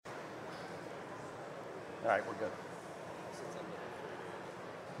All right, we're good.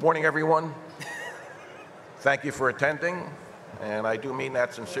 Morning, everyone. Thank you for attending, and I do mean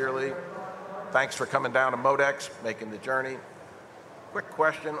that sincerely. Thanks for coming down to Modex, making the journey. Quick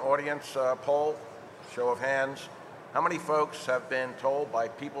question, audience poll, show of hands. How many folks have been told by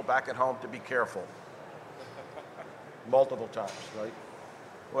people back at home to be careful? Multiple times, right?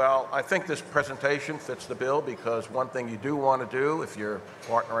 Well, I think this presentation fits the bill because one thing you do want to do if you're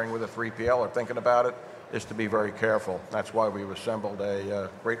partnering with a 3PL or thinking about it is to be very careful. That's why we've assembled a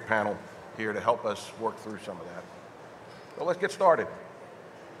great panel here to help us work through some of that. So let's get started.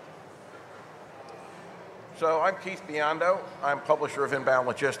 So I'm Keith Biondo. I'm publisher of Inbound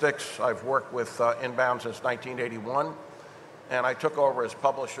Logistics. I've worked with Inbound since 1981, and I took over as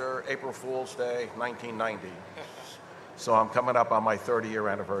publisher April Fool's Day, 1990. So I'm coming up on my 30-year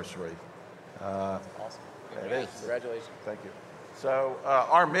anniversary. Awesome. It is. Congratulations. Thank you. So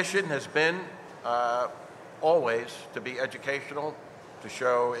our mission has been always to be educational, to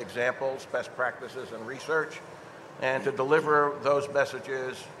show examples, best practices, and research, and to deliver those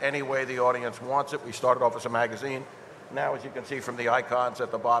messages any way the audience wants it. We started off as a magazine. Now, as you can see from the icons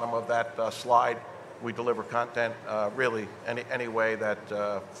at the bottom of that slide, we deliver content really any way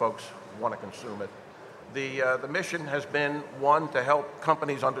that folks want to consume it. The mission has been, one, to help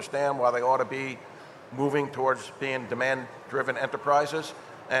companies understand why they ought to be moving towards being demand-driven enterprises.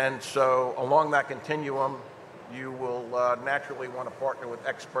 And so along that continuum, you will naturally want to partner with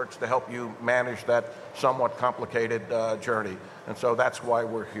experts to help you manage that somewhat complicated journey. And so that's why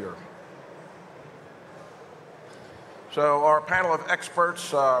we're here. So our panel of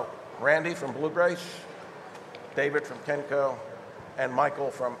experts, Randy from Blue Grace, David from Kenco, and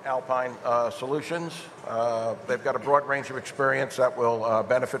Michael from Alpine Solutions. They've got a broad range of experience that we'll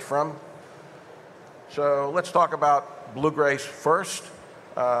benefit from. So let's talk about Blue Grace first.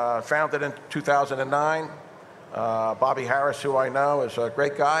 Founded in 2009. Bobby Harris, who I know, is a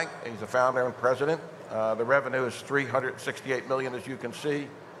great guy. He's the founder and president. The revenue is $368 million, as you can see.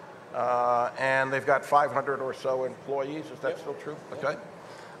 And they've got 500 or so employees. Is that still true? Okay.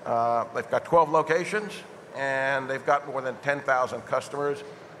 They've got 12 locations, and they've got more than 10,000 customers.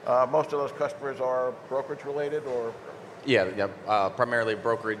 Most of those customers are brokerage related, or? Yeah, primarily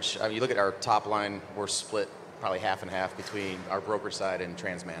brokerage. I mean, you look at our top line, we're split probably half and half between our brokerage side and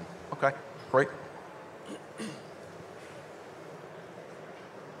Transman. Okay, great.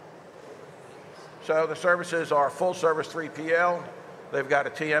 So the services are full service 3PL. They've got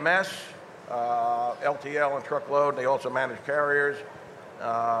a TMS, LTL and truckload. They also manage carriers.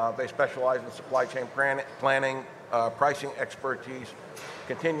 They specialize in supply chain planning, pricing expertise,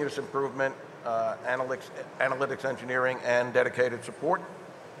 continuous improvement, analytics engineering, and dedicated support.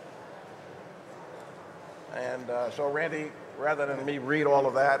 And so Randy, rather than me read all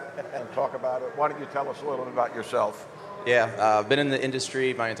of that and talk about it, why don't you tell us a little bit about yourself? Yeah, I've been in the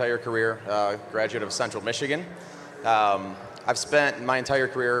industry my entire career, graduate of Central Michigan. I've spent my entire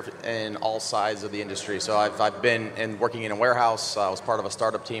career in all sides of the industry. So I've been working in a warehouse. I was part of a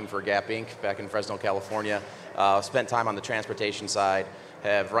startup team for Gap Inc. back in Fresno, California. Spent time on the transportation side,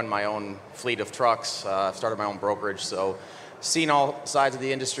 have run my own fleet of trucks. I've started my own brokerage. So seen all sides of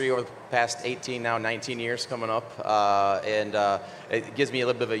the industry over the past 18, now 19 years coming up, and it gives me a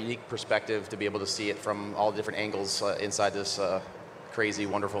little bit of a unique perspective to be able to see it from all different angles inside this crazy,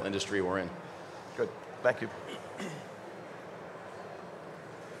 wonderful industry we're in. Good, thank you.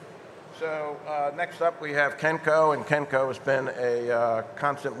 So next up we have Kenco, and Kenco has been a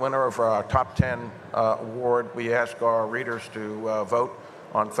constant winner of our Top 10 award. We ask our readers to vote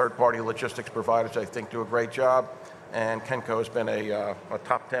on third-party logistics providers I think do a great job. And Kenco has been a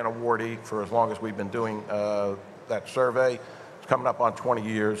top 10 awardee for as long as we've been doing that survey. It's coming up on 20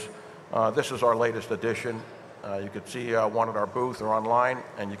 years. This is our latest edition. You can see one at our booth or online,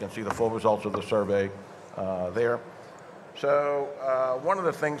 and you can see the full results of the survey there. So one of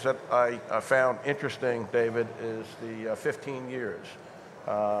the things that I found interesting, David, is the 15 years,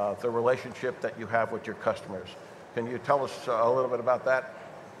 the relationship that you have with your customers. Can you tell us a little bit about that?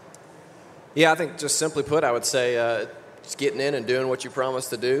 Yeah, I think just simply put, I would say just getting in and doing what you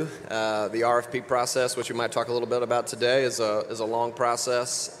promised to do. The RFP process, which we might talk a little bit about today, is a long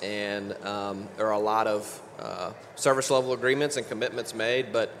process, and there are a lot of service level agreements and commitments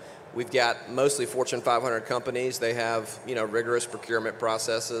made, but we've got mostly Fortune 500 companies. They have rigorous procurement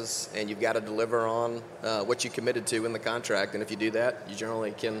processes, and you've got to deliver on what you committed to in the contract, and if you do that, you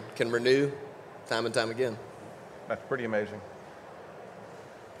generally can renew time and time again. That's pretty amazing.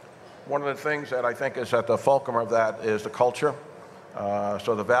 One of the things that I think is at the fulcrum of that is the culture.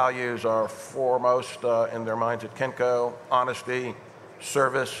 So the values are foremost in their minds at Kenco: honesty,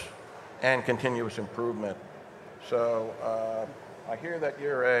 service, and continuous improvement. So I hear that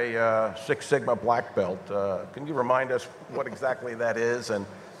you're a Six Sigma black belt. Can you remind us what exactly that is and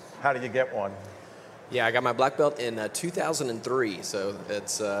how do you get one? Yeah, I got my black belt in 2003, so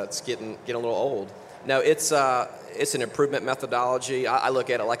it's getting a little old. No, it's an improvement methodology. I look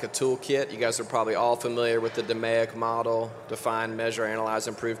at it like a toolkit. You guys are probably all familiar with the DMAIC model: define, measure, analyze,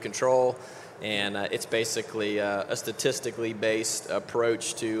 improve, control. And it's basically a statistically based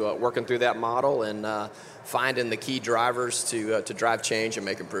approach to working through that model and finding the key drivers to drive change and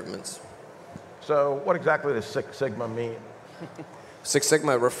make improvements. So what exactly does Six Sigma mean? Six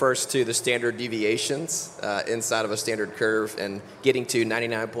Sigma refers to the standard deviations inside of a standard curve and getting to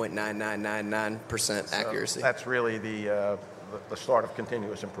 99.9999% accuracy. So that's really the start of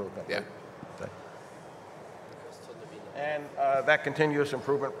continuous improvement. Yeah. Okay. And that continuous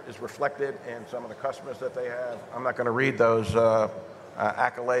improvement is reflected in some of the customers that they have. I'm not going to read those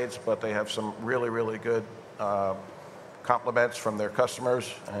accolades, but they have some really, really good compliments from their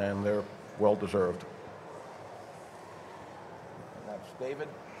customers, and they're well deserved. David.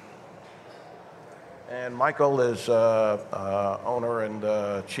 And Michael is owner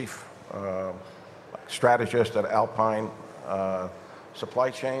and chief strategist at Alpine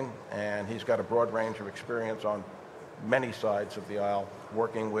Supply Chain, and he's got a broad range of experience on many sides of the aisle,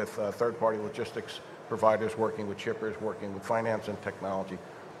 working with third-party logistics providers, working with shippers, working with finance and technology.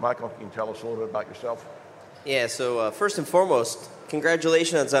 Michael, can you tell us a little bit about yourself? Yeah, so first and foremost,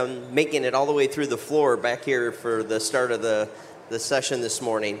 congratulations on making it all the way through the floor back here for the start of the session this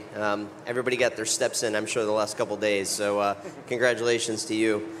morning. Everybody got their steps in, I'm sure, the last couple days, so congratulations to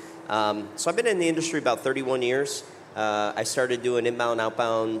you. So I've been in the industry about 31 years. I started doing inbound,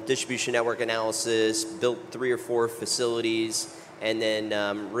 outbound distribution network analysis, built 3 or 4 facilities, and then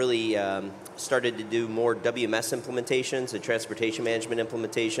really started to do more WMS implementations and transportation management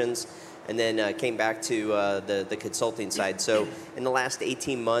implementations, and then came back to the consulting side. So in the last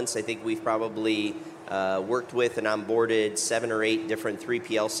 18 months, I think we've probably worked with and onboarded 7 or 8 different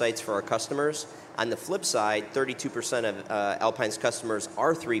 3PL sites for our customers. On the flip side, 32% of Alpine's customers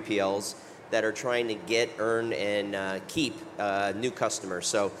are 3PLs that are trying to get, earn, and keep new customers.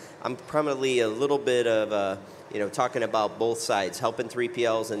 So I'm probably a little bit of talking about both sides, helping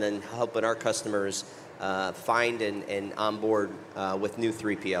 3PLs and then helping our customers find and onboard with new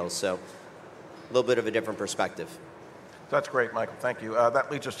 3PLs. So a little bit of a different perspective. That's great, Michael. Thank you. That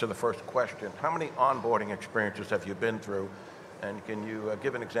leads us to the first question. How many onboarding experiences have you been through? And can you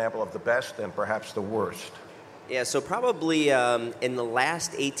give an example of the best and perhaps the worst? Yeah, so probably in the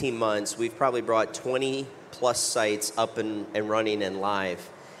last 18 months, we've probably brought 20 plus sites up and running and live.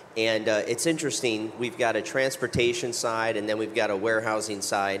 And it's interesting. We've got a transportation side, and then we've got a warehousing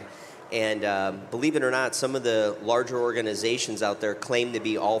side. And believe it or not, some of the larger organizations out there claim to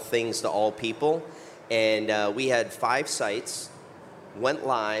be all things to all people. And we had 5 sites, went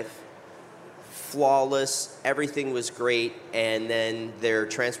live, flawless, everything was great, and then their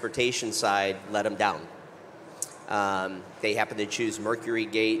transportation side let them down. They happened to choose Mercury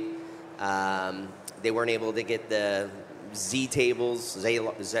Gate. They weren't able to get the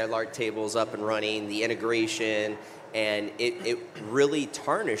Zalart tables up and running, the integration, and it really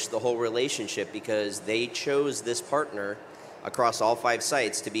tarnished the whole relationship because they chose this partner across all 5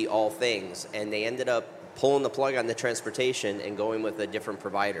 sites to be all things, and they ended up pulling the plug on the transportation and going with a different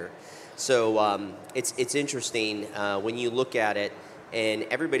provider. So it's interesting when you look at it, and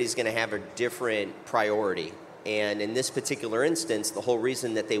everybody's going to have a different priority. And in this particular instance, the whole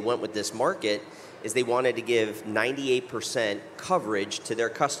reason that they went with this market is they wanted to give 98% coverage to their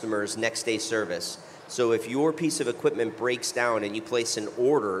customers next day service. So if your piece of equipment breaks down and you place an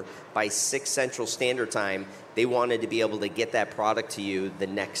order by 6 Central Standard Time, they wanted to be able to get that product to you the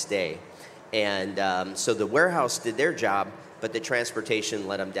next day. And so the warehouse did their job, but the transportation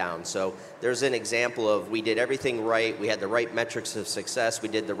let them down. So there's an example of we did everything right. We had the right metrics of success. We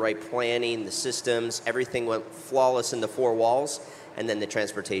did the right planning, the systems. Everything went flawless in the 4 walls, and then the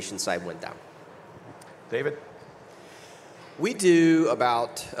transportation side went down. David? We do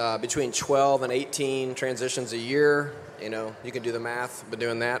about between 12 and 18 transitions a year. You know, you can do the math. Been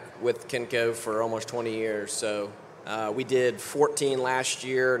doing that with Kenco for almost 20 years. So we did 14 last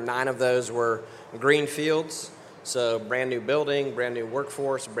year. 9 of those were greenfields. So brand new building, brand new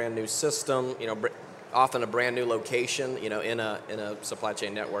workforce, brand new system. You know, often a brand new location. You know, in a supply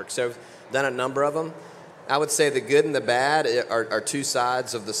chain network. So done a number of them. I would say the good and the bad are 2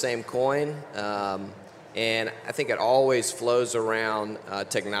 sides of the same coin. And I think it always flows around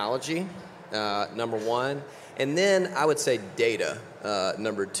technology, number 1. And then I would say data,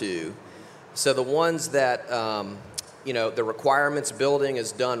 number 2. So the ones that the requirements building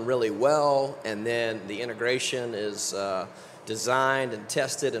is done really well, and then the integration is designed and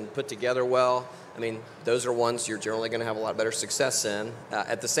tested and put together well, I mean, those are ones you're generally going to have a lot better success in.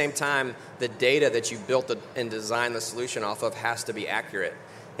 At the same time, the data that you've built and designed the solution off of has to be accurate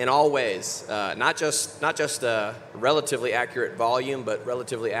in all ways, not just relatively accurate volume, but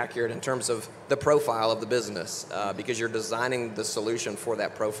relatively accurate in terms of the profile of the business, because you're designing the solution for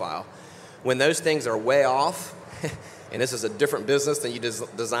that profile. When those things are way off, and this is a different business than you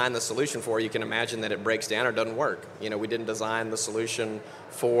design the solution for, you can imagine that it breaks down or doesn't work. We didn't design the solution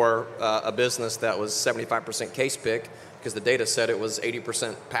for a business that was 75% case pick because the data said it was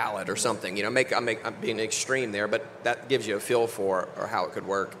 80% pallet or something. I'm being extreme there, but that gives you a feel for or how it could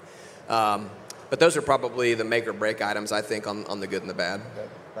work. But those are probably the make or break items, I think, on the good and the bad. Okay.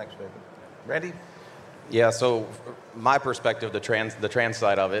 Thanks, David. Randy? Yeah, so my perspective, the trans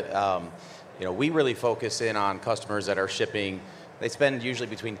side of it, we really focus in on customers that are shipping. They spend usually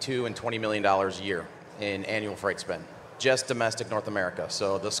between $2 and $20 million a year in annual freight spend, just domestic North America.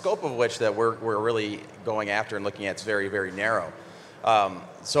 So the scope of which that we're really going after and looking at is very, very narrow.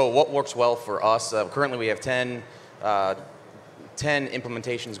 So what works well for us? Currently, we have 10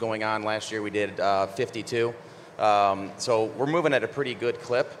 implementations going on. Last year, we did 52. So we're moving at a pretty good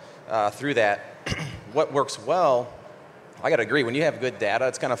clip through that. What works well, I got to agree, when you have good data,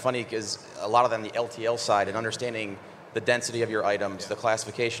 it's kind of funny because a lot of them, the LTL side and understanding the density of your items, the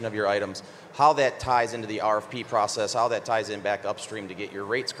classification of your items, how that ties into the RFP process, how that ties in back upstream to get your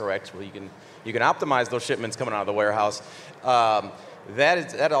rates correct, where you can optimize those shipments coming out of the warehouse.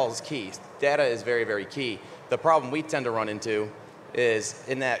 That all is key. Data is very, very key. The problem we tend to run into is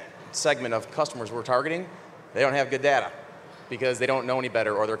in that segment of customers we're targeting, they don't have good data because they don't know any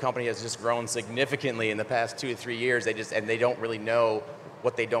better, or their company has just grown significantly in the past 2 to 3 years. They don't really know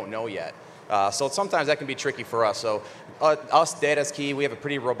what they don't know yet. So sometimes that can be tricky for us. So us, data's key. We have a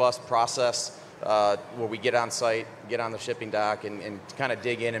pretty robust process where we get on site, get on the shipping dock, and kind of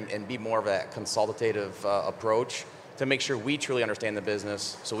dig in and be more of a consultative approach to make sure we truly understand the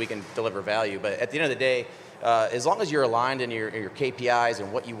business so we can deliver value. But at the end of the day, as long as you're aligned in your KPIs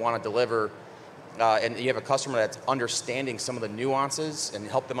and what you want to deliver, and you have a customer that's understanding some of the nuances and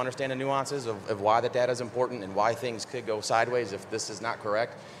help them understand the nuances of why the data is important and why things could go sideways if this is not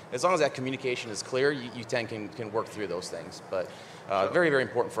correct. As long as that communication is clear, you can work through those things. But very, very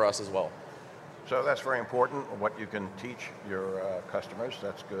important for us as well. So that's very important, what you can teach your customers.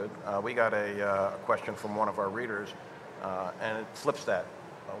 That's good. We got a question from one of our readers, and it flips that.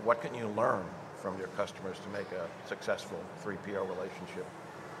 What can you learn from your customers to make a successful 3PL relationship?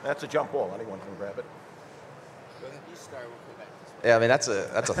 That's a jump ball. Anyone can grab it. Go ahead. You start. We'll come back to this. Yeah, I mean that's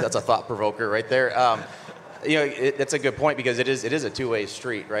a thought provoker right there. It's a good point because it is a two-way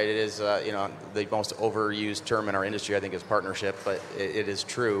street, right? It is the most overused term in our industry, I think, is partnership, but it is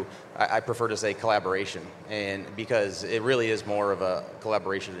true. I prefer to say collaboration, and because it really is more of a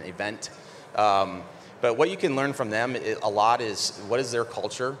collaboration event. But what you can learn from them a lot is what is their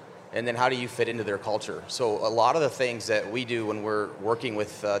culture. And then how do you fit into their culture? So a lot of the things that we do when we're working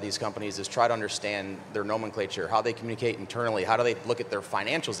with these companies is try to understand their nomenclature, how they communicate internally, how do they look at their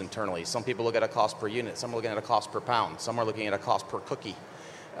financials internally. Some people look at a cost per unit, some are looking at a cost per pound, some are looking at a cost per cookie.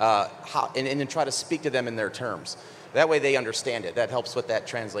 And then try to speak to them in their terms. That way they understand it. That helps with that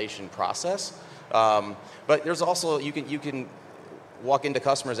translation process. But there's also, you can walk into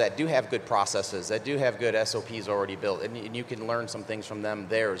customers that do have good processes, that do have good SOPs already built, and you can learn some things from them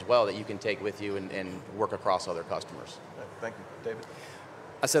there as well that you can take with you and work across other customers. Thank you. David?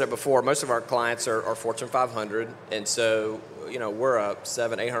 I said it before, most of our clients are Fortune 500, and so, we're a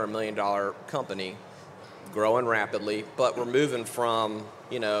 $700-800 million company, growing rapidly, but we're moving from,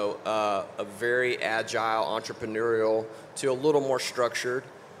 a very agile, entrepreneurial to a little more structured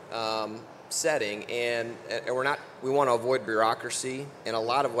setting, and we want to avoid bureaucracy. And a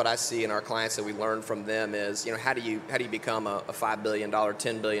lot of what I see in our clients that we learn from them is, how do you become a $5 billion,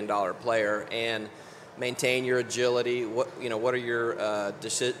 $10 billion player and maintain your agility? What are your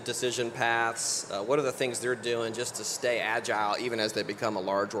decision paths? What are the things they're doing just to stay agile even as they become a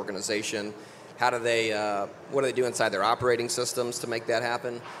large organization? What do they do inside their operating systems to make that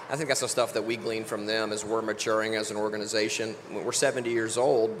happen? I think that's the stuff that we glean from them as we're maturing as an organization. We're 70 years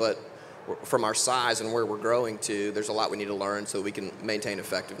old, but from our size and where we're growing to, there's a lot we need to learn so we can maintain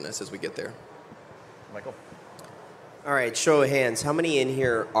effectiveness as we get there. Michael? All right, show of hands. How many in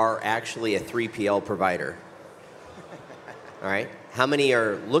here are actually a 3PL provider? All right. How many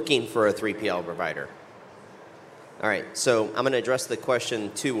are looking for a 3PL provider? All right, so I'm going to address the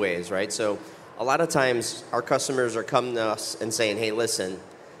question two ways, right? So a lot of times our customers are coming to us and saying, hey, listen,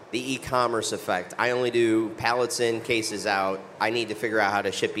 the e-commerce effect. I only do pallets in, cases out. I need to figure out how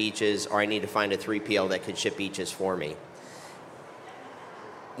to ship eaches, or I need to find a 3PL that can ship eaches for me.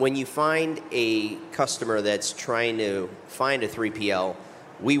 When you find a customer that's trying to find a 3PL,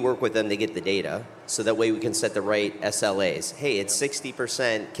 we work with them to get the data, so that way we can set the right SLAs. Hey, it's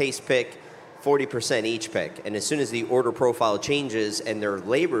 60% case pick, 40% each pick. And as soon as the order profile changes and their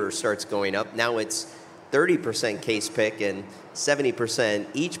labor starts going up, now it's 30% case pick and 70%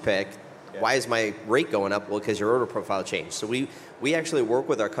 each pick. Yeah. Why is my rate going up? Well, because your order profile changed. So we actually work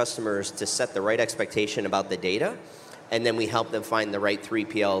with our customers to set the right expectation about the data, and then we help them find the right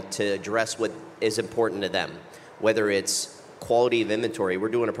 3PL to address what is important to them, whether it's quality of inventory. We're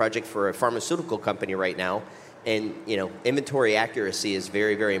doing a project for a pharmaceutical company right now, and inventory accuracy is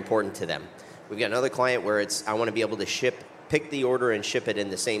very, very important to them. We've got another client where I want to be able to pick the order and ship it in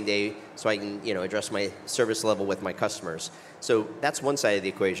the same day, so I can address my service level with my customers. So that's one side of the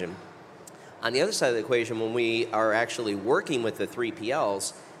equation. On the other side of the equation, when we are actually working with the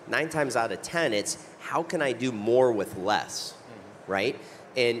 3PLs, 9 times out of 10, it's how can I do more with less, right?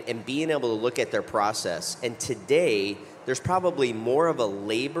 And being able to look at their process. And today, there's probably more of a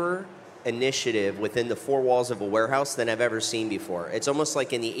labor initiative within the 4 walls of a warehouse than I've ever seen before. It's almost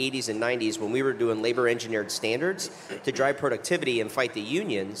like in the 80s and 90s when we were doing labor engineered standards to drive productivity and fight the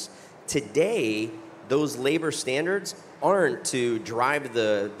unions. Today, those labor standards aren't to drive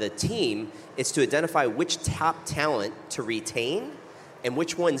the team, it's to identify which top talent to retain and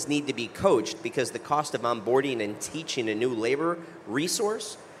which ones need to be coached, because the cost of onboarding and teaching a new labor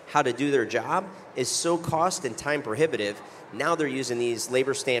resource how to do their job is so cost and time prohibitive. Now they're using these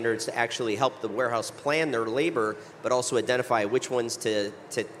labor standards to actually help the warehouse plan their labor, but also identify which ones to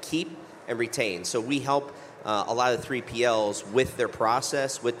keep and retain. So we help a lot of 3PLs with their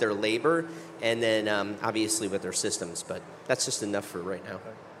process, with their labor, and then obviously with their systems. But that's just enough for right now.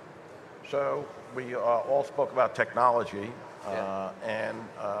 So we all spoke about technology, and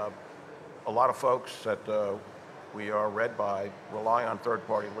a lot of folks that we are read by rely on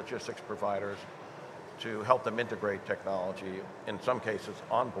third-party logistics providers to help them integrate technology, in some cases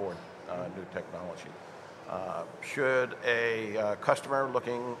onboard new technology. Should a customer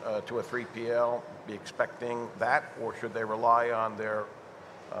looking to a 3PL be expecting that, or should they rely on their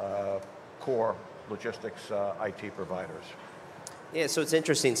core logistics IT providers? Yeah, so it's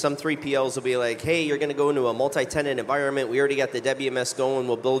interesting. Some 3PLs will be like, hey, you're going to go into a multi-tenant environment. We already got the WMS going.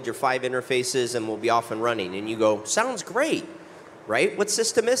 We'll build your 5 interfaces and we'll be off and running. And you go, sounds great, right? What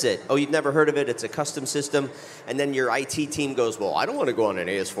system is it? Oh, you've never heard of it. It's a custom system. And then your IT team goes, well, I don't want to go on an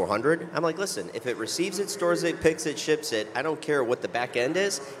AS400. I'm like, listen, if it receives it, stores it, picks it, ships it, I don't care what the back end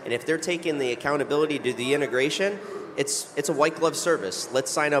is. And if they're taking the accountability to the integration, it's a white glove service.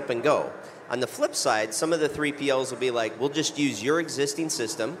 Let's sign up and go. On the flip side, some of the 3PLs will be like, we'll just use your existing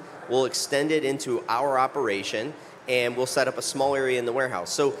system, we'll extend it into our operation, and we'll set up a small area in the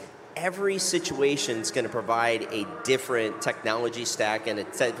warehouse. So every situation is going to provide a different technology stack and a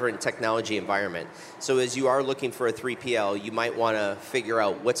different technology environment. So as you are looking for a 3PL, you might want to figure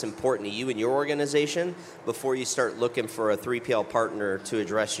out what's important to you and your organization before you start looking for a 3PL partner to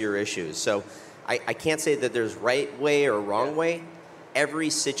address your issues. So I can't say that there's right way or wrong way. Every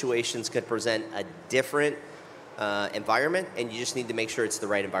situation is going to present a different environment, and you just need to make sure it's the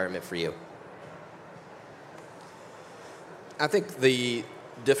right environment for you. I think the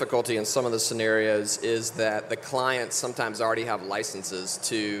difficulty in some of the scenarios is that the clients sometimes already have licenses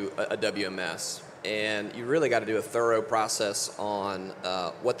to a WMS, and you really got to do a thorough process on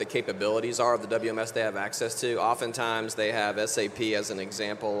what the capabilities are of the WMS they have access to. Oftentimes they have SAP as an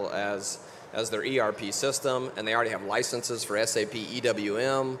example as their ERP system, and they already have licenses for SAP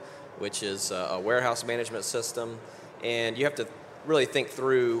EWM, which is a warehouse management system. And you have to really think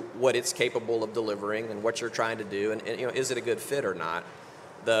through what it's capable of delivering and what you're trying to do, and is it a good fit or not?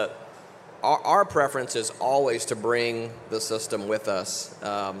 Our preference is always to bring the system with us.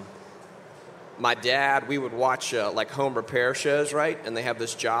 My dad, we would watch like home repair shows, right? And they have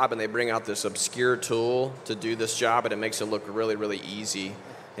this job, and they bring out this obscure tool to do this job, and it makes it look really, really easy.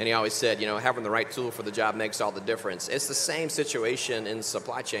 And he always said, having the right tool for the job makes all the difference. It's the same situation in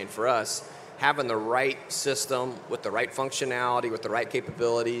supply chain for us. Having the right system with the right functionality, with the right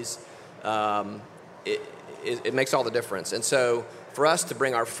capabilities, it makes all the difference. And so for us to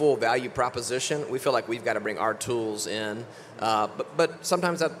bring our full value proposition, we feel like we've got to bring our tools in. But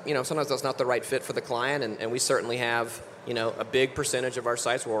sometimes sometimes that's not the right fit for the client, and we certainly have a big percentage of our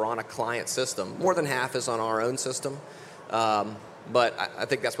sites where we're on a client system. More than half is on our own system. But I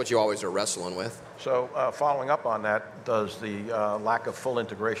think that's what you always are wrestling with. So following up on that, does the lack of full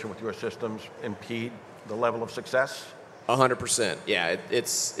integration with your systems impede the level of success? 100%. Yeah,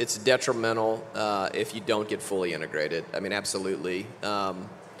 it's detrimental if you don't get fully integrated. I mean, absolutely.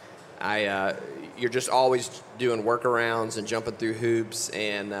 You're just always doing workarounds and jumping through hoops,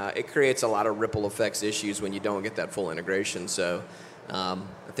 and it creates a lot of ripple effects issues when you don't get that full integration. So I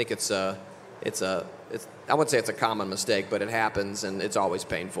think I wouldn't say it's a common mistake, but it happens, and it's always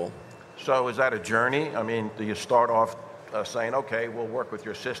painful. So is that a journey? I mean, do you start off saying, okay, we'll work with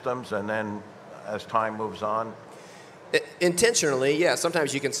your systems, and then as time moves on? Intentionally, yeah.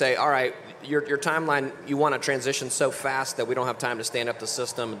 Sometimes you can say, all right, your timeline, you want to transition so fast that we don't have time to stand up the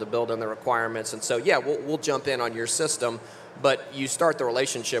system and to build in the requirements. And so, yeah, we'll jump in on your system, but you start the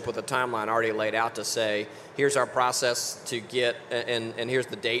relationship with a timeline already laid out to say, here's our process to get, and here's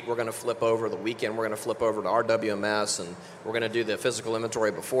the date we're going to flip over, the weekend we're going to flip over to our WMS, and we're going to do the physical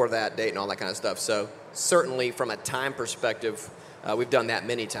inventory before that date and all that kind of stuff. So certainly from a time perspective, we've done that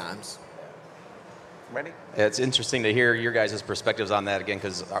many times. Ready? It's interesting to hear your guys' perspectives on that again,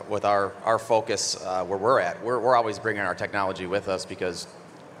 because with our focus where we're at, we're always bringing our technology with us because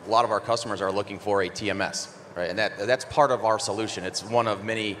a lot of our customers are looking for a TMS, right? And that's part of our solution. It's one of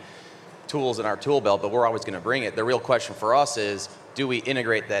many tools in our tool belt, but we're always going to bring it. The real question for us is, do we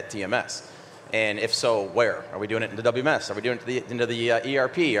integrate that TMS? And if so, where? Are we doing it into WMS? Are we doing it into the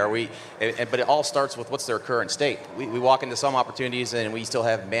ERP? But it all starts with what's their current state. We walk into some opportunities and we still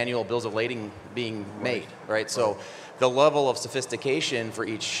have manual bills of lading being made, right? So the level of sophistication for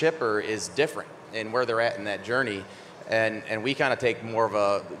each shipper is different in where they're at in that journey. And we kind of take more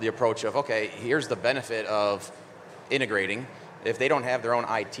of the approach of, okay, here's the benefit of integrating. If they don't have their own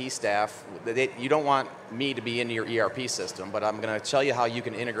IT staff, you don't want me to be in your ERP system, but I'm going to tell you how you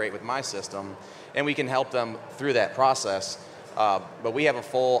can integrate with my system, and we can help them through that process. But we have a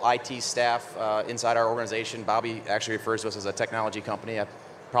full IT staff inside our organization. Bobby actually refers to us as a technology company,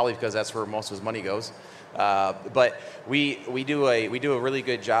 probably because that's where most of his money goes. But we do a really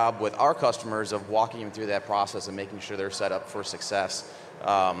good job with our customers of walking them through that process and making sure they're set up for success.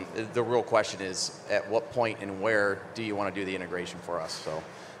 The real question is, at what point and where do you want to do the integration for us? So,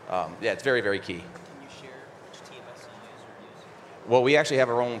 yeah, it's very, very key. Can you share which TMS you use? Well, we actually have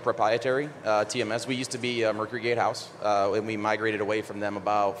our own proprietary TMS. We used to be Mercury Gatehouse, and we migrated away from them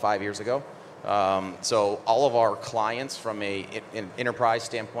about 5 years ago. So all of our clients from an enterprise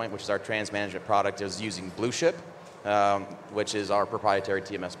standpoint, which is our trans management product, is using Blueship, which is our proprietary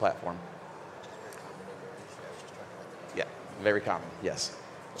TMS platform. Yeah, very common, yes.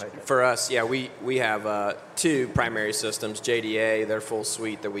 For us, yeah, we have two primary systems, JDA, their full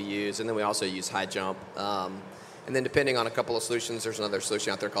suite that we use, and then we also use HighJump. And then depending on a couple of solutions, there's another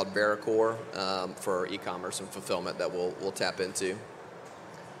solution out there called Vericore for e-commerce and fulfillment that we'll tap into.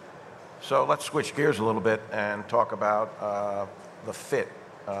 So let's switch gears a little bit and talk about the fit.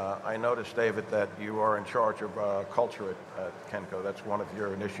 I noticed, David, that you are in charge of culture at Kenco. That's one of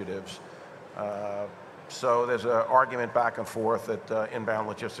your initiatives. So there's an argument back and forth at Inbound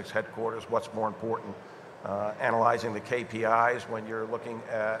Logistics headquarters. What's more important, analyzing the KPIs when you're looking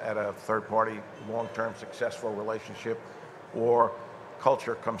at a third-party, long-term successful relationship, or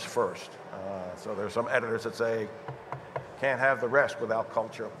culture comes first? So there's some editors that say, can't have the rest without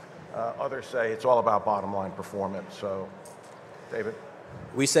culture. Others say it's all about bottom line performance. So, David?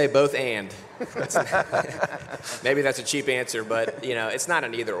 We say both and. Maybe that's a cheap answer, but it's not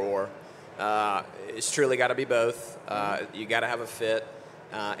an either or. It's truly got to be both. You got to have a fit,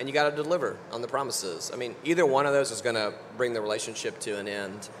 and you got to deliver on the promises. I mean, either one of those is going to bring the relationship to an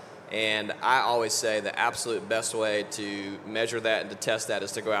end. And I always say the absolute best way to measure that and to test that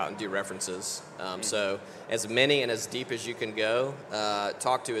is to go out and do references. So as many and as deep as you can go,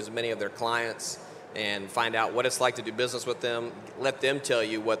 talk to as many of their clients and find out what it's like to do business with them. Let them tell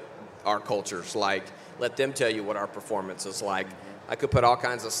you what our culture's like. Let them tell you what our performance is like. I could put all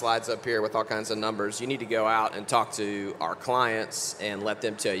kinds of slides up here with all kinds of numbers. You need to go out and talk to our clients and let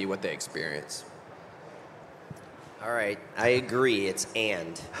them tell you what they experience. All right, I agree, it's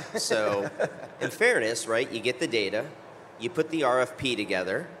and. So, in fairness, right, you get the data, you put the RFP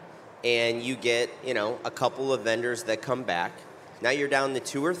together, and you get, a couple of vendors that come back. Now you're down to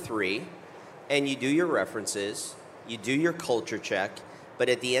 2 or 3, and you do your references, you do your culture check, but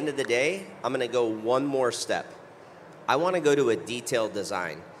at the end of the day, I'm going to go one more step. I want to go to a detailed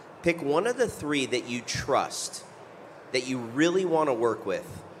design. Pick one of the 3 that you trust, that you really want to work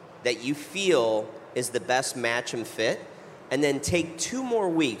with, that you feel is the best match and fit, and then take 2 more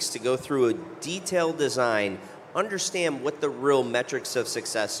weeks to go through a detailed design, understand what the real metrics of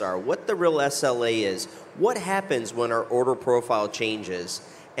success are, what the real SLA is, what happens when our order profile changes.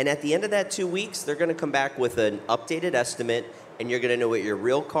 And at the end of that 2 weeks, they're going to come back with an updated estimate and you're going to know what your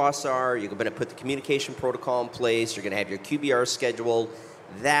real costs are. You're going to put the communication protocol in place. You're going to have your QBR scheduled.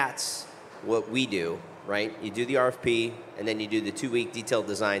 That's what we do, right? You do the RFP, and then you do the 2-week detailed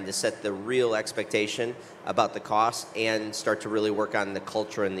design to set the real expectation about the cost and start to really work on the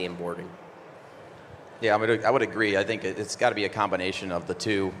culture and the onboarding. Yeah, I would agree. I think it's got to be a combination of the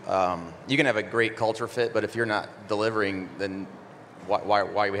two. You can have a great culture fit, but if you're not delivering, then why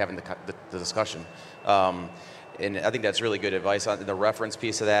are we having the discussion? And I think that's really good advice on the reference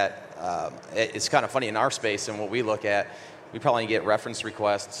piece of that. It's kind of funny in our space and what we look at, we probably get reference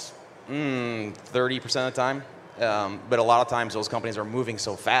requests 30% of the time. But a lot of times those companies are moving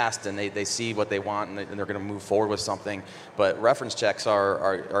so fast and they see what they want and they're going to move forward with something. But reference checks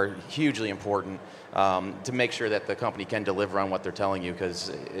are hugely important to make sure that the company can deliver on what they're telling you, because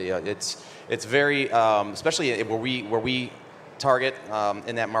it's very, especially where we target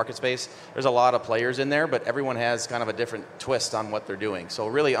in that market space, there's a lot of players in there, but everyone has kind of a different twist on what they're doing. So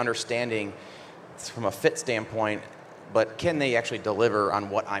really understanding from a fit standpoint, but can they actually deliver on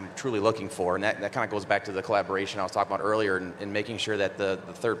what I'm truly looking for? And that kind of goes back to the collaboration I was talking about earlier, and making sure that the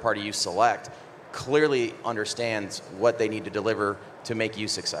third party you select clearly understands what they need to deliver to make you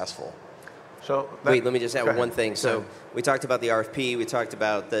successful. So wait, let me just add one thing. So we talked about the RFP, we talked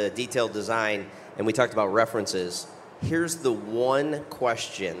about the detailed design, and we talked about references. Here's the one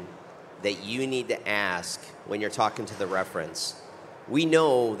question that you need to ask when you're talking to the reference. We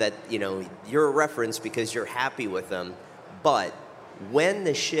know that, you're a reference because you're happy with them, but when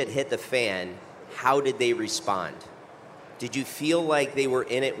the shit hit the fan, how did they respond? Did you feel like they were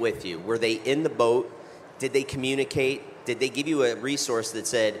in it with you? Were they in the boat? Did they communicate? Did they give you a resource that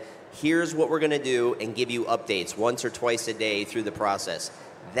said, here's what we're going to do, and give you updates once or twice a day through the process?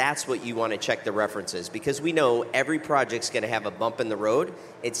 That's what you want to check the references, because we know every project's going to have a bump in the road.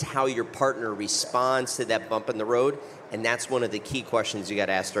 It's how your partner responds to that bump in the road, and that's one of the key questions you got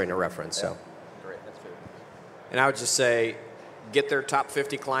to ask during a reference. So, great, that's fair. And I would just say, get their top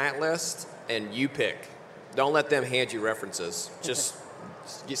 50 client list, and you pick. Don't let them hand you references. Just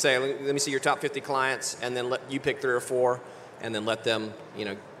you say, let me see your top 50 clients, and then let you pick 3 or 4, and then let them,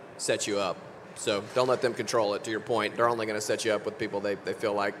 set you up. So don't let them control it. To your point, they're only going to set you up with people they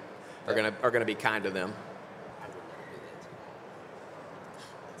feel like are going to be kind to them.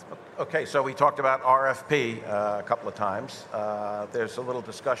 Okay, so we talked about RFP a couple of times. There's a little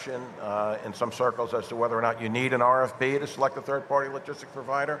discussion in some circles as to whether or not you need an RFP to select a third-party logistics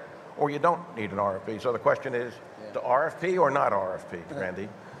provider, or you don't need an RFP. So the question is, the RFP or not RFP, Randy?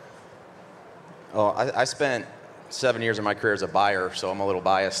 Oh, I spent 7 years of my career as a buyer, so I'm a little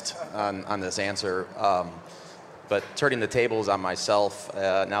biased on this answer. But turning the tables on myself,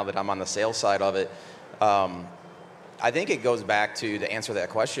 now that I'm on the sales side of it, I think it goes back to the answer to that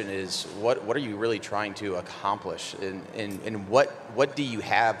question is, what are you really trying to accomplish? And what do you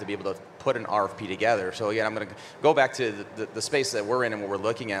have to be able to put an RFP together? So again, I'm going to go back to the space that we're in and what we're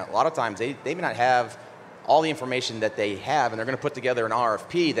looking at. A lot of times they may not have all the information that they have, and they're going to put together an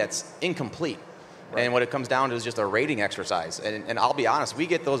RFP that's incomplete. Right. And what it comes down to is just a rating exercise. And I'll be honest, we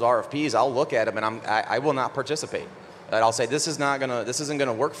get those RFPs, I'll look at them, and I will not participate. And I'll say, this isn't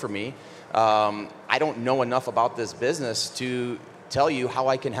gonna work for me. I don't know enough about this business to tell you how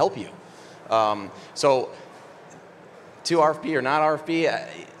I can help you. So to RFP or not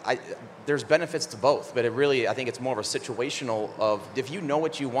RFP, there's benefits to both, but I think it's more of a situational of, if you know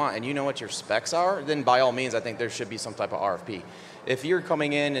what you want and you know what your specs are, then by all means, I think there should be some type of RFP. If you're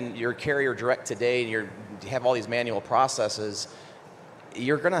coming in and you're carrier direct today and you have all these manual processes,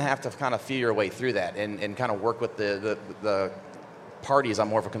 you're going to have to kind of feel your way through that and kind of work with the parties on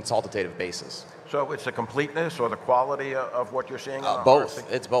more of a consultative basis. So it's the completeness or the quality of what you're seeing?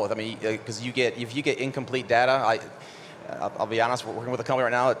 Both. It's both. I mean, because if you get incomplete data, I'll be honest, we're working with a company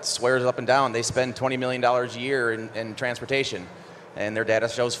right now that swears up and down they spend $20 million a year in transportation, and their data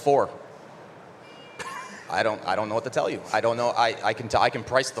shows 4. I don't know what to tell you. I don't know. I can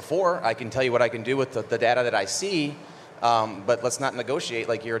price the 4. I can tell you what I can do with the data that I see, but let's not negotiate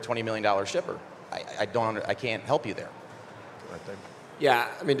like you're a $20 million shipper. I can't help you there. Yeah,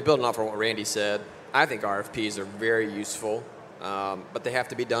 I mean, to build off of what Randy said, I think RFPs are very useful, but they have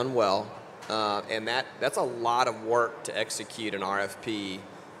to be done well. And that's a lot of work to execute an RFP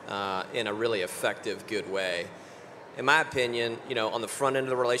in a really effective, good way. In my opinion, on the front end of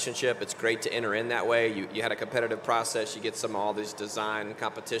the relationship, it's great to enter in that way. You had a competitive process. You get all these design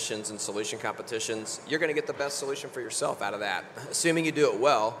competitions and solution competitions. You're going to get the best solution for yourself out of that, assuming you do it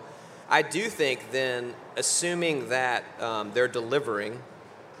well. I do think then, assuming that they're delivering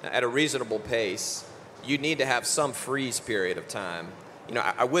at a reasonable pace, you need to have some freeze period of time.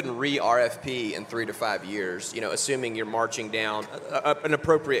 I wouldn't re-RFP in 3 to 5 years, assuming you're marching down an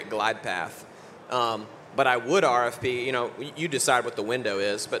appropriate glide path. But I would RFP, you decide what the window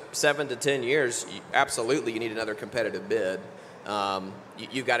is, but 7 to 10 years, absolutely you need another competitive bid.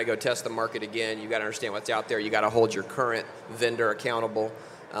 You've got to go test the market again. You've got to understand what's out there. You've got to hold your current vendor accountable.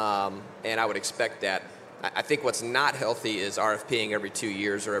 And I would expect that. I think what's not healthy is RFPing every 2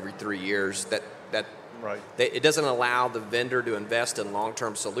 years or every 3 years. It doesn't allow the vendor to invest in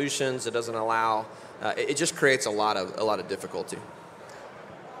long-term solutions. It doesn't allow. It just creates a lot of difficulty.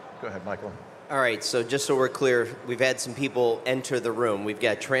 Go ahead, Michael. All right, so just so we're clear, we've had some people enter the room. We've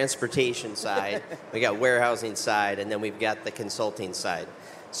got transportation side, we got warehousing side, and then we've got the consulting side.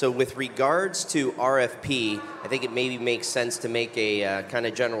 So with regards to RFP, I think it maybe makes sense to make a kind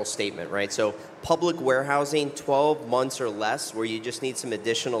of general statement, right? So public warehousing, 12 months or less, where you just need some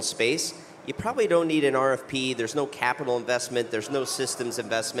additional space, you probably don't need an RFP. There's no capital investment. There's no systems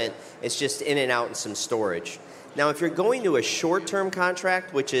investment. It's just in and out and some storage. Now, if you're going to a short-term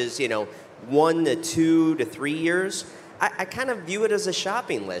contract, which is, 1 to 2 to 3 years, I kind of view it as a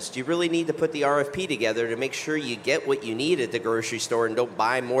shopping list. You really need to put the RFP together to make sure you get what you need at the grocery store and don't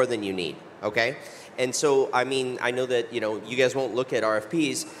buy more than you need, okay? And so, I know that, you guys won't look at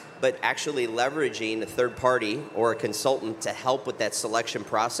RFPs, but actually leveraging a third party or a consultant to help with that selection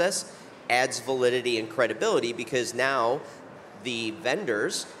process adds validity and credibility, because now the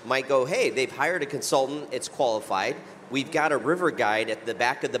vendors might go, hey, they've hired a consultant, it's qualified. We've got a river guide at the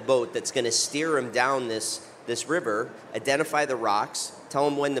back of the boat that's going to steer them down this river, identify the rocks, tell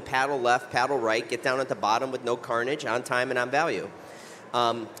them when to paddle left, paddle right, get down at the bottom with no carnage, on time and on value.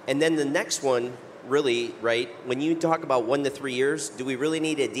 And then the next one, really, right, when you talk about 1 to 3 years, do we really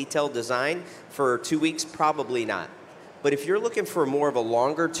need a detailed design for 2 weeks? Probably not. But if you're looking for more of a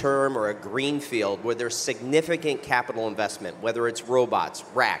longer term or a green field where there's significant capital investment, whether it's robots,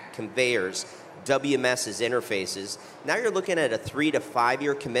 rack, conveyors, WMSs, interfaces, now you're looking at a 3 to 5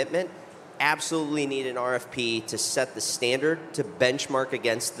 year commitment. Absolutely need an RFP to set the standard, to benchmark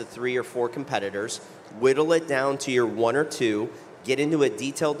against the 3 or 4 competitors, whittle it down to your 1 or 2, get into a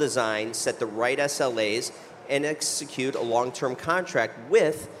detailed design, set the right SLAs, and execute a long-term contract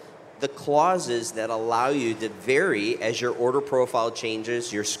with the clauses that allow you to vary as your order profile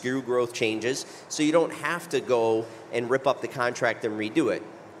changes, your SKU growth changes, so you don't have to go and rip up the contract and redo it.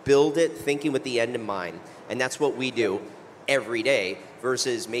 Build it thinking with the end in mind. And that's what we do every day,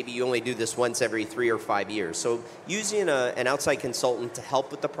 versus maybe you only do this once every 3 or 5 years. So using an outside consultant to help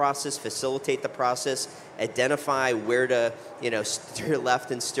with the process, facilitate the process, identify where to steer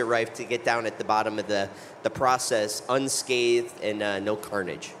left and steer right to get down at the bottom of the process unscathed and no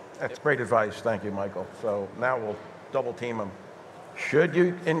carnage. That's great advice. Thank you, Michael. So now we'll double team them. Should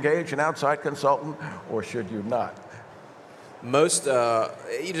you engage an outside consultant or should you not?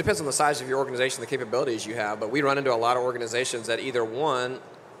 It depends on the size of your organization, the capabilities you have, but we run into a lot of organizations that either, one,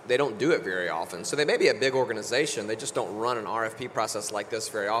 they don't do it very often. So they may be a big organization, they just don't run an RFP process like this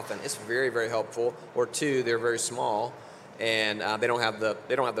very often. It's very, very helpful. Or 2, they're very small and they don't have the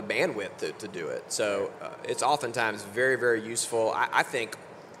bandwidth to do it. So it's oftentimes very, very useful. I think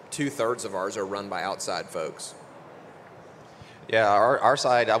 2/3 of ours are run by outside folks. Yeah, our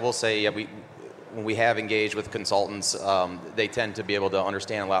side, I will say, when we have engaged with consultants, they tend to be able to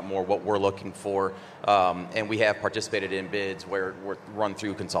understand a lot more what we're looking for, and we have participated in bids where we're run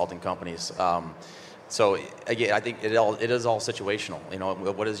through consulting companies. So again, I think it is all situational.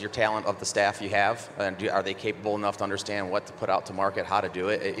 What is your talent of the staff you have, and are they capable enough to understand what to put out to market, how to do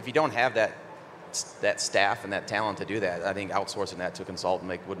it? If you don't have that staff and that talent to do that, I think outsourcing that to a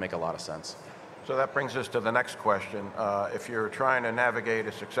consultant would make a lot of sense. So that brings us to the next question. If you're trying to navigate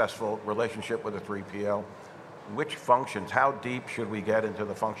a successful relationship with a 3PL, which functions, how deep should we get into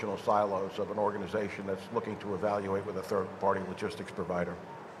the functional silos of an organization that's looking to evaluate with a third-party logistics provider?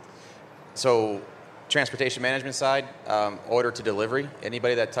 So transportation management side, order to delivery,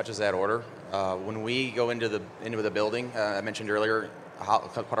 anybody that touches that order. When we go into the building, I mentioned earlier,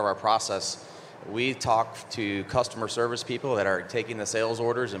 part of our process, we talk to customer service people that are taking the sales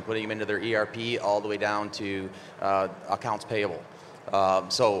orders and putting them into their ERP all the way down to accounts payable.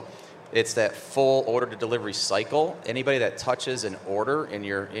 So it's that full order to delivery cycle. Anybody that touches an order in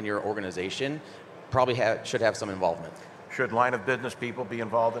your organization probably should have some involvement. Should line of business people be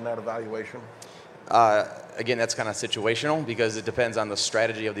involved in that evaluation? Again, that's kind of situational because it depends on the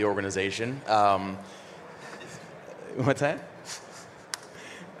strategy of the organization. What's that?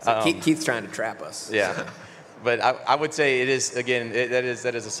 So Keith's trying to trap us. Yeah, but I would say it is, again, that is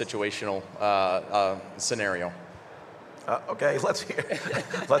a situational scenario. Okay, let's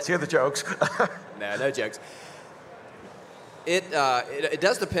hear the jokes. No jokes. It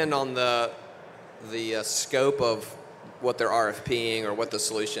does depend on the scope of what they're RFPing or what the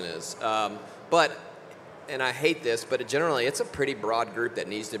solution is. But, and I hate this, but generally it's a pretty broad group that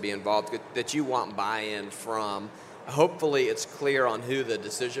needs to be involved that you want buy-in from. Hopefully it's clear on who the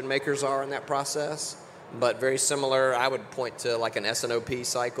decision makers are in that process, but very similar, I would point to like an S&OP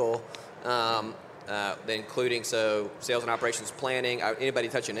cycle, including sales and operations planning, anybody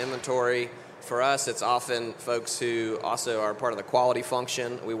touching inventory. For us, it's often folks who also are part of the quality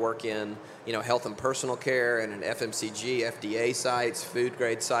function. We work in, health and personal care and in FMCG, FDA sites, food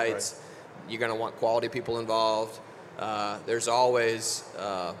grade sites. Right. You're going to want quality people involved. There's always,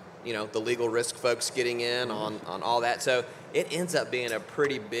 the legal risk folks getting in on all that. So it ends up being a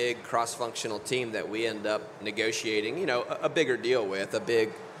pretty big cross-functional team that we end up negotiating, a bigger deal with, a big,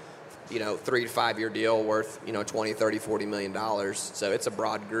 3 to 5 year deal worth, 20, 30, $40 million. So it's a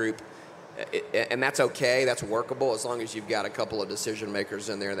broad group. And that's okay, that's workable, as long as you've got a couple of decision makers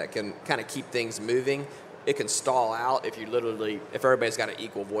in there that can kind of keep things moving. It can stall out if everybody's got an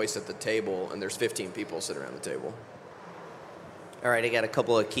equal voice at the table and there's 15 people sitting around the table. All right, I got a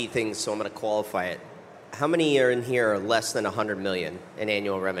couple of key things, so I'm going to qualify it. How many are in here are less than $100 million in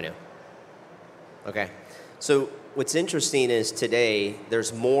annual revenue? Okay. So what's interesting is today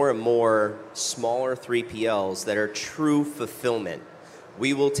there's more and more smaller 3PLs that are true fulfillment.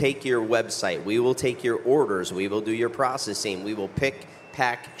 We will take your website, we will take your orders, we will do your processing, we will pick,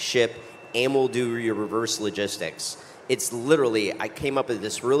 pack, ship, and we'll do your reverse logistics. It's literally, I came up with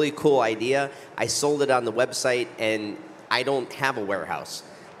this really cool idea, I sold it on the website, and I don't have a warehouse.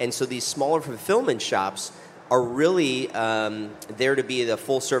 And so these smaller fulfillment shops are really there to be the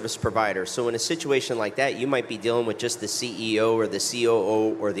full service provider. So in a situation like that, you might be dealing with just the CEO or the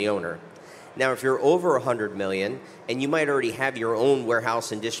COO or the owner. Now, if you're over $100 million, and you might already have your own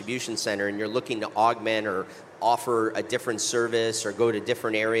warehouse and distribution center, and you're looking to augment or offer a different service or go to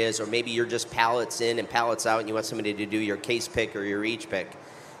different areas, or maybe you're just pallets in and pallets out, and you want somebody to do your case pick or your each pick.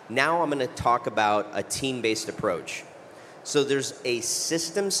 Now I'm going to talk about a team-based approach. So there's a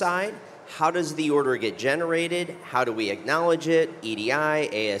system side. How does the order get generated? How do we acknowledge it? EDI,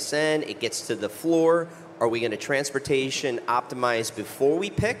 ASN, it gets to the floor. Are we going to transportation optimize before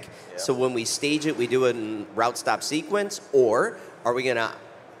we pick? Yeah. So when we stage it, we do it in route stop sequence? Or are we going to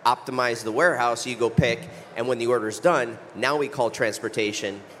optimize the warehouse, you go pick, and when the order's done, now we call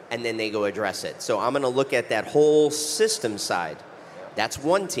transportation, and then they go address it. So I'm going to look at that whole system side. That's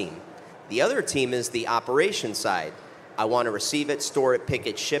one team. The other team is the operation side. I want to receive it, store it, pick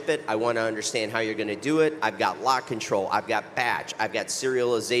it, ship it. I want to understand how you're going to do it. I've got lot control. I've got batch. I've got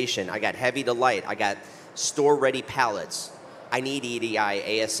serialization. I got heavy to light. I got store-ready pallets. I need EDI,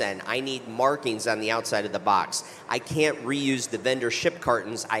 ASN. I need markings on the outside of the box. I can't reuse the vendor ship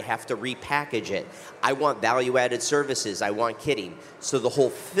cartons. I have to repackage it. I want value-added services. I want kitting. So the whole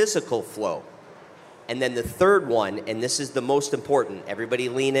physical flow. And then the third one, and this is the most important, everybody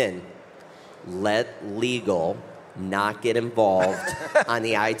lean in, let legal not get involved on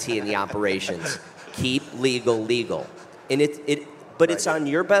the IT and the operations. Keep legal. And it's on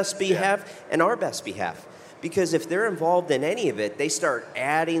your best behalf and our best behalf. Because if they're involved in any of it, they start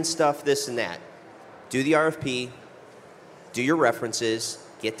adding stuff, this and that. Do the RFP, do your references,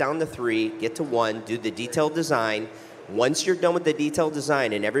 get down to 3, get to 1, do the detailed design. Once you're done with the detailed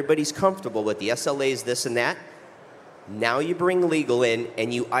design and everybody's comfortable with the SLAs, this and that, now you bring legal in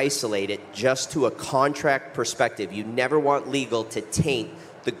and you isolate it just to a contract perspective. You never want legal to taint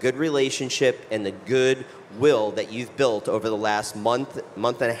the good relationship and the good will that you've built over the last month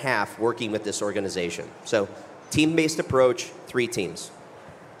and a half working with this organization. So team-based approach, 3 teams.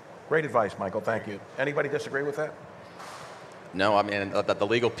 Great advice, Michael. Thank you. Anybody disagree with that? No, I mean, the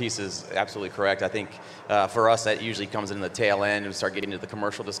legal piece is absolutely correct. I think for us, that usually comes in the tail end, and we start getting into the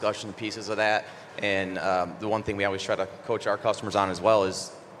commercial discussion pieces of that. And the one thing we always try to coach our customers on as well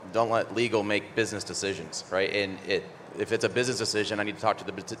is don't let legal make business decisions, right? And if it's a business decision, I need to talk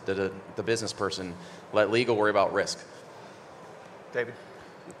to the business person. Let legal worry about risk. David?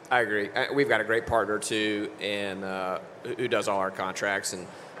 I agree. We've got a great partner, too, and who does all our contracts, and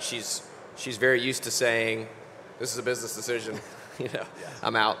she's very used to saying, this is a business decision,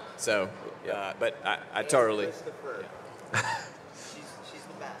 I'm out. So, but I totally. Yeah. She's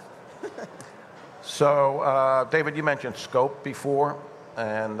the best. So, David, you mentioned scope before,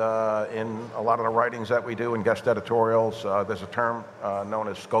 and in a lot of the writings that we do in guest editorials, there's a term known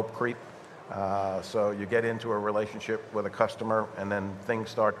as scope creep. So you get into a relationship with a customer, and then things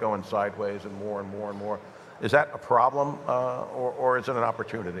start going sideways and more and more and more. Is that a problem, or is it an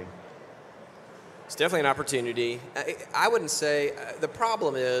opportunity? It's definitely an opportunity. I wouldn't say the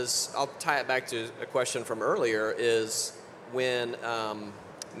problem is, I'll tie it back to a question from earlier, is when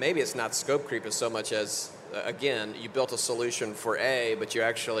maybe it's not scope creep as so much as, again, you built a solution for A, but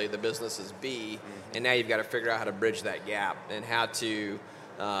the business is B, and now you've got to figure out how to bridge that gap and how to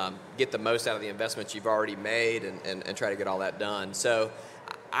get the most out of the investments you've already made and try to get all that done. So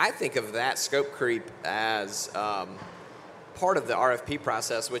I think of that scope creep as part of the RFP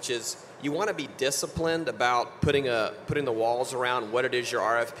process, which is you want to be disciplined about putting the walls around what it is you're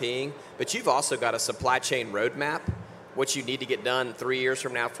RFPing, but you've also got a supply chain roadmap, what you need to get done 3 years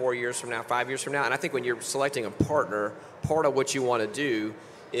from now, 4 years from now, 5 years from now. And I think when you're selecting a partner, part of what you want to do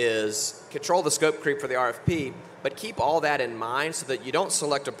is control the scope creep for the RFP, but keep all that in mind so that you don't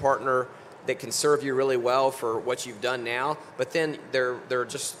select a partner that can serve you really well for what you've done now, but then they're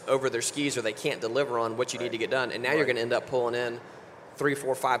just over their skis or they can't deliver on what you need to get done. And now you're going to end up pulling in 3,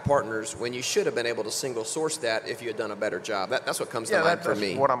 4, 5 partners when you should have been able to single source that if you had done a better job. That's what comes to mind for me.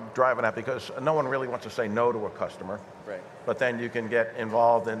 That's what I'm driving at, because no one really wants to say no to a customer. Right. But then you can get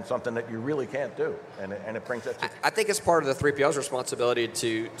involved in something that you really can't do, and it brings that to... I think it's part of the 3PL's responsibility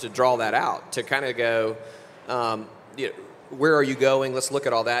to draw that out, to kind of go, where are you going? Let's look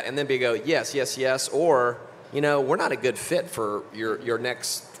at all that, and then go, yes, yes, yes, or, we're not a good fit for your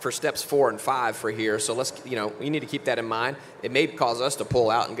next, for steps 4 and 5 for here, so let's, you need to keep that in mind. It may cause us to pull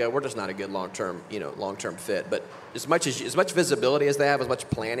out and go, we're just not a good long-term fit, but as much visibility as they have, as much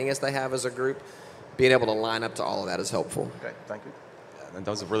planning as they have as a group, being able to line up to all of that is helpful. Okay, thank you. And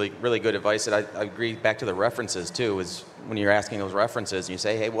that was really, really good advice. And I agree, back to the references too, is when you're asking those references and you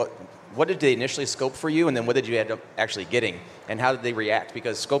say, hey, what did they initially scope for you, and then what did you end up actually getting, and how did they react?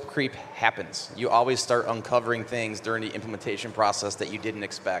 Because scope creep happens. You always start uncovering things during the implementation process that you didn't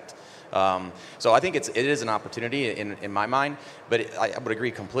expect. So I think it is an opportunity in my mind, but I would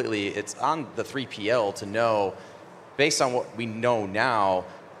agree completely. It's on the 3PL to know, based on what we know now,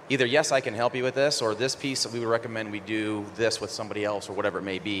 either, yes, I can help you with this, or this piece, we would recommend we do this with somebody else, or whatever it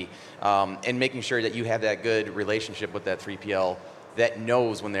may be, and making sure that you have that good relationship with that 3PL that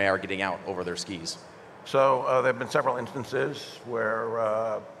knows when they are getting out over their skis. So there have been several instances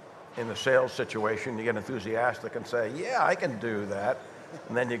where in the sales situation you get enthusiastic and say, yeah, I can do that.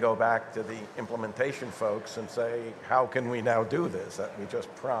 And then you go back to the implementation folks and say, how can we now do this that we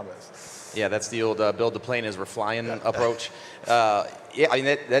just promised? Yeah, that's the old build the plane as we're flying approach. Yeah, I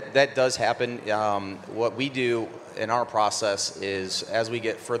mean, that does happen. What we do in our process is, as we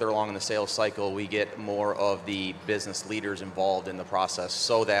get further along in the sales cycle, we get more of the business leaders involved in the process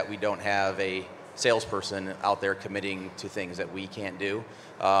so that we don't have a salesperson out there committing to things that we can't do.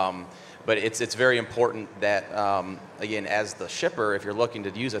 But it's very important that, again, as the shipper, if you're looking to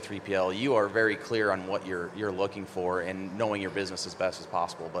use a 3PL, you are very clear on what you're looking for and knowing your business as best as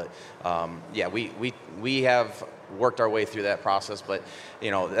possible. But yeah, we have worked our way through that process, but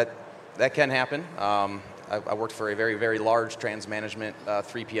that can happen. I worked for a very, very large trans-management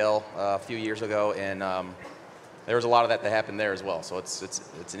 3PL a few years ago, and there was a lot of that happened there as well. So it's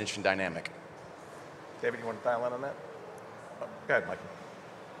an interesting dynamic. David, you want to dial in on that? Oh, go ahead, Michael.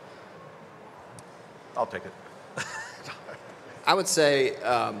 I'll take it. I would say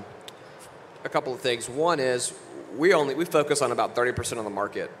a couple of things. One is we focus on about 30% of the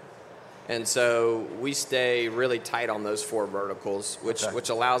market. And so we stay really tight on those 4 verticals, which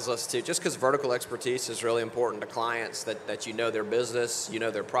allows us to, just because vertical expertise is really important to clients, that you know their business, you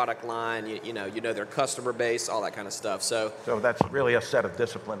know their product line, you know their customer base, all that kind of stuff. So that's really a set of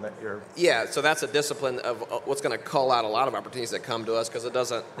discipline that you're... Yeah, so that's a discipline of what's going to call out a lot of opportunities that come to us because it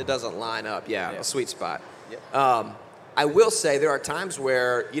doesn't line up. Yeah, a sweet spot. Yeah. I will say there are times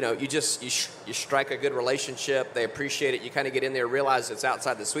where you strike a good relationship, they appreciate it, you kind of get in there, realize it's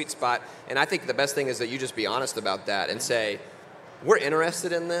outside the sweet spot, and I think the best thing is that you just be honest about that and say, we're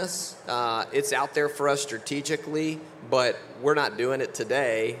interested in this, it's out there for us strategically, but we're not doing it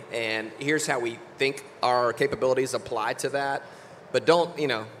today, and here's how we think our capabilities apply to that. But don't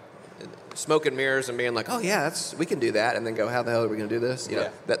smoke and mirrors and being like, oh yeah, we can do that, and then go, how the hell are we going to do this?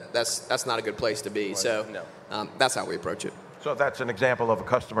 That's not a good place to be. Right. So that's how we approach it. So that's an example of a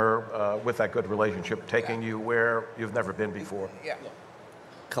customer with that good relationship taking you where you've never been before. Yeah.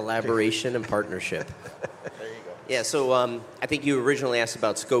 Collaboration and partnership. There you go. Yeah. So I think you originally asked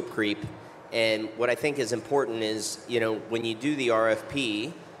about scope creep, and what I think is important is when you do the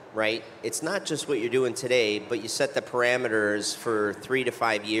RFP. Right? It's not just what you're doing today, but you set the parameters for 3 to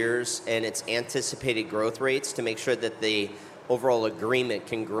 5 years and its anticipated growth rates to make sure that the overall agreement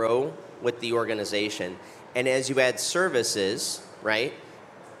can grow with the organization. And as you add services, right,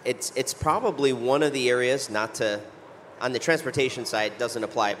 it's probably one of the areas, on the transportation side, doesn't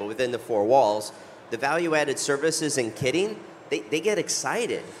apply, but within the 4 walls, the value-added services and kitting, they get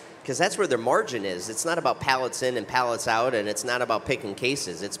excited because that's where their margin is. It's not about pallets in and pallets out, and it's not about picking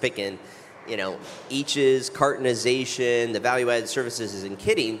cases. It's picking, eaches, cartonization, the value-added services and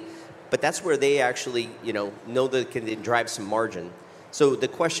kitting, but that's where they actually, know that can drive some margin. So the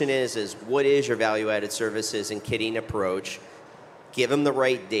question is what is your value-added services and kitting approach? Give them the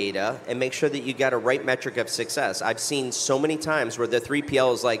right data and make sure that you got a right metric of success. I've seen so many times where the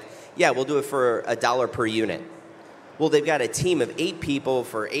 3PL is like, yeah, we'll do it for $1 per unit. Well, they've got a team of 8 people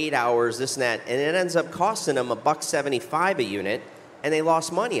for 8 hours, this and that, and it ends up costing them $1.75 a unit, and they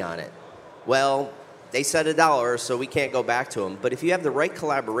lost money on it. Well, they said $1, so we can't go back to them. But if you have the right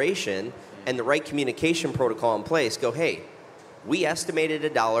collaboration and the right communication protocol in place, go, hey, we estimated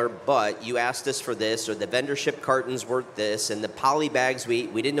 $1, but you asked us for this, or the vendor ship cartons worth this, and the poly bags, we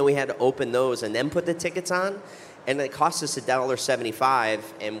didn't know we had to open those and then put the tickets on, and it cost us $1.75,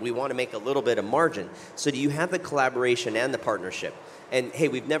 and we want to make a little bit of margin. So do you have the collaboration and the partnership? And hey,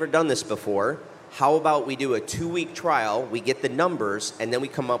 we've never done this before. How about we do a 2-week trial, we get the numbers, and then we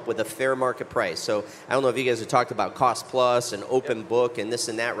come up with a fair market price. So I don't know if you guys have talked about cost plus and open book and this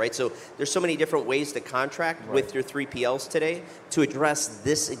and that, right? So there's so many different ways to contract with your 3PLs today to address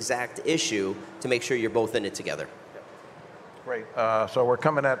this exact issue to make sure you're both in it together. Great. So we're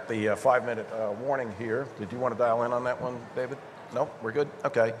coming at the 5-minute warning here. Did you want to dial in on that one, David? No? We're good?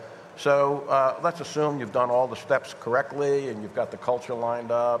 Okay. So let's assume you've done all the steps correctly and you've got the culture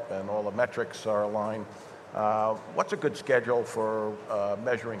lined up and all the metrics are aligned. What's a good schedule for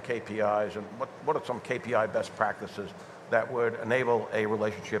measuring KPIs, and what are some KPI best practices that would enable a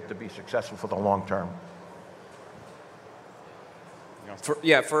relationship to be successful for the long term?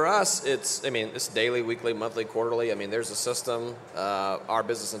 For us, it's daily, weekly, monthly, quarterly. There's a system. Our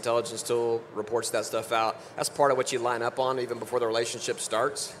business intelligence tool reports that stuff out. That's part of what you line up on even before the relationship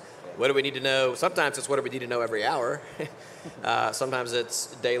starts. What do we need to know? Sometimes it's what do we need to know every hour. Sometimes it's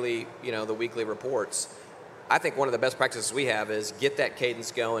daily, the weekly reports. I think one of the best practices we have is get that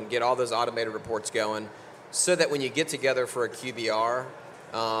cadence going, get all those automated reports going, so that when you get together for a QBR,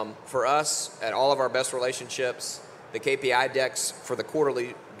 for us, at all of our best relationships, the KPI decks for the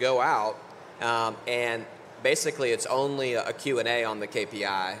quarterly go out, and basically it's only a Q&A on the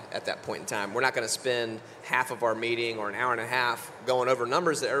KPI at that point in time. We're not going to spend half of our meeting or an hour and a half going over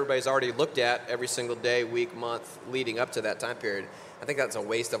numbers that everybody's already looked at every single day, week, month, leading up to that time period. I think that's a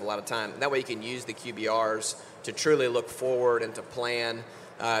waste of a lot of time. And that way you can use the QBRs to truly look forward and to plan.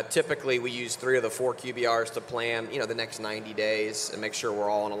 Typically, we use 3 of the 4 QBRs to plan, the next 90 days and make sure we're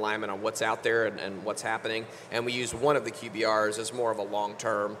all in alignment on what's out there and what's happening. And we use one of the QBRs as more of a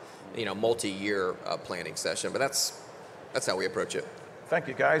long-term, multi-year planning session. But that's how we approach it. Thank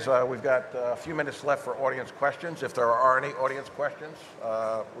you, guys. We've got a few minutes left for audience questions. If there are any audience questions,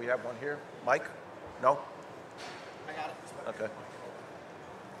 we have one here. Mike? No? I got it. Okay.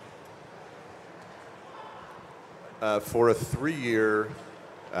 For a 3-year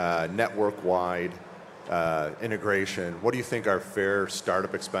network-wide integration, what do you think are fair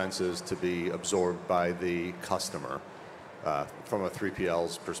startup expenses to be absorbed by the customer from a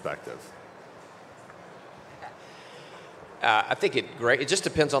 3PL's perspective? I think it just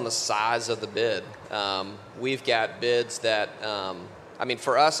depends on the size of the bid. We've got bids that,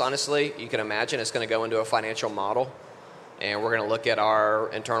 for us, honestly, you can imagine it's going to go into a financial model. And we're going to look at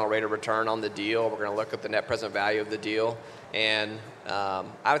our internal rate of return on the deal. We're going to look at the net present value of the deal. And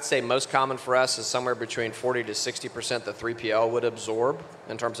I would say most common for us is somewhere between 40 to 60% the 3PL would absorb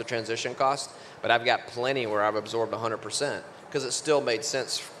in terms of transition cost. But I've got plenty where I've absorbed 100% because it still made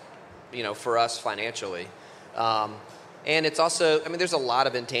sense, for us financially. And it's also, there's a lot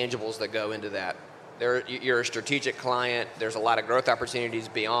of intangibles that go into that. You're a strategic client. There's a lot of growth opportunities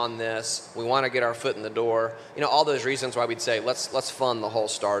beyond this. We want to get our foot in the door. All those reasons why we'd say let's fund the whole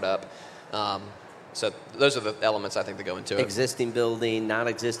startup. So those are the elements I think that go into it. Existing building,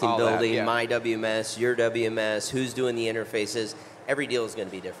 non-existing All building, that, yeah. my WMS, your WMS, who's doing the interfaces. Every deal is going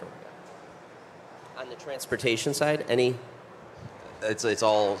to be different. On the transportation side, any? It's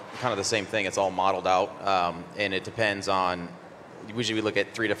all kind of the same thing. It's all modeled out, and it depends on. Usually we look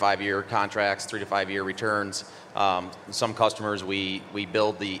at 3 to 5 year contracts, 3 to 5 year returns. Some customers we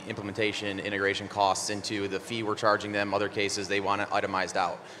build the implementation integration costs into the fee we're charging them. Other cases they want it itemized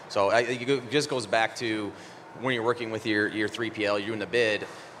out. So it just goes back to when you're working with your 3PL, you're doing the bid.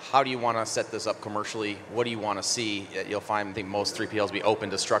 How do you want to set this up commercially? What do you want to see? You'll find I think most 3PLs be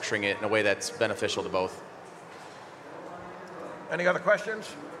open to structuring it in a way that's beneficial to both. Any other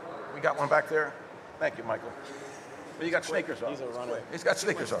questions? We got one back there. Thank you, Michael. Well, you got sneakers on. He's a runner. He's got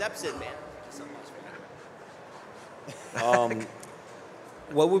sneakers on. Steps in, man.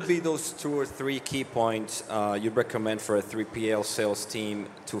 what would be those 2 or 3 key points you'd recommend for a 3PL sales team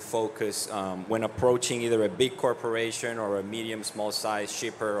to focus when approaching either a big corporation or a medium, small size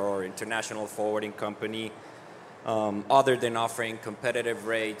shipper or international forwarding company, other than offering competitive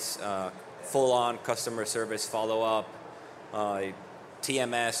rates, full-on customer service follow-up,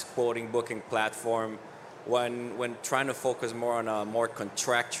 TMS, quoting booking platform, when trying to focus more on a more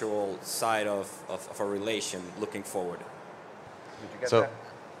contractual side of a relation looking forward? Did you get So, that?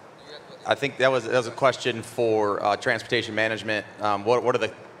 I think that was a question for transportation management. What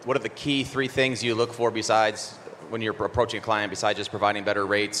are the key 3 things you look for besides when you're approaching a client, besides just providing better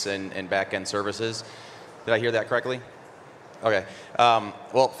rates and back-end services? Did I hear that correctly? Okay.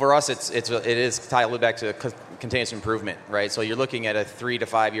 Well, for us, it is tied a little back to continuous improvement, right? So you're looking at a 3 to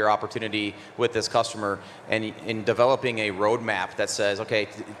 5 year opportunity with this customer, and in developing a roadmap that says, okay,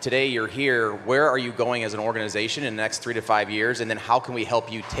 today you're here. Where are you going as an organization in the next 3 to 5 years, and then how can we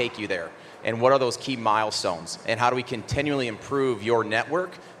help you take you there? And what are those key milestones? And how do we continually improve your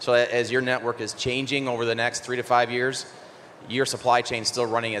network so that as your network is changing over the next 3 to 5 years, your supply chain is still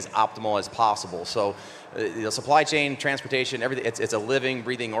running as optimal as possible. So the supply chain, transportation, everything, it's a living,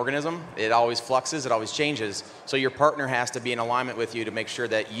 breathing organism. It always fluxes, it always changes. So your partner has to be in alignment with you to make sure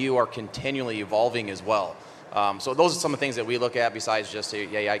that you are continually evolving as well. So those are some of the things that we look at besides just,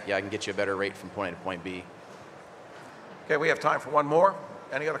 I can get you a better rate from point A to point B. Okay, we have time for one more.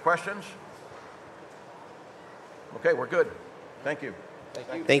 Any other questions? Okay, we're good. Thank you.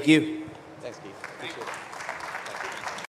 Thank you. Thanks, Keith. Appreciate it.